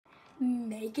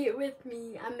Make it with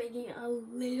me. I'm making a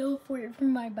little fort for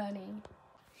my bunny.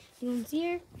 You want to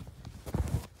see her?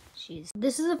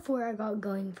 This is a fort I got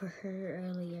going for her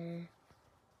earlier.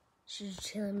 She's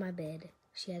chilling in my bed.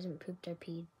 She hasn't pooped or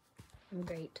peed. I'm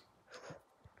great.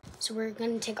 So we're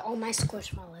gonna take all my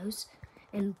squishmallows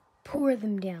and pour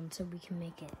them down so we can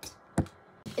make it.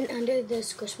 And under the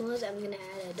squishmallows, I'm gonna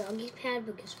add a doggy pad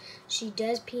because she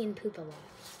does pee and poop a lot.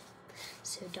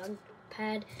 So dog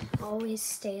pad always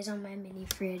stays on my mini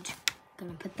fridge.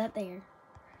 Gonna put that there.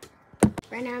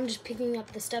 Right now I'm just picking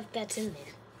up the stuff that's in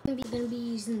there. I'm gonna be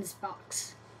using this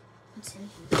box. What's in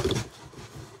here?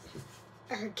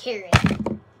 Her carrot.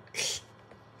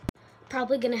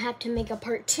 Probably gonna have to make a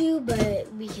part 2,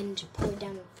 but we can just pull it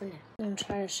down for now. I'm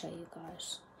trying to show you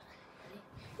guys.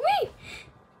 Wait!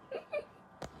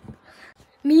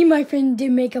 Me and my friend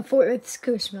did make a fort with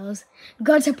squishmallows.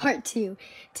 Go to part 2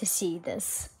 to see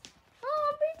this.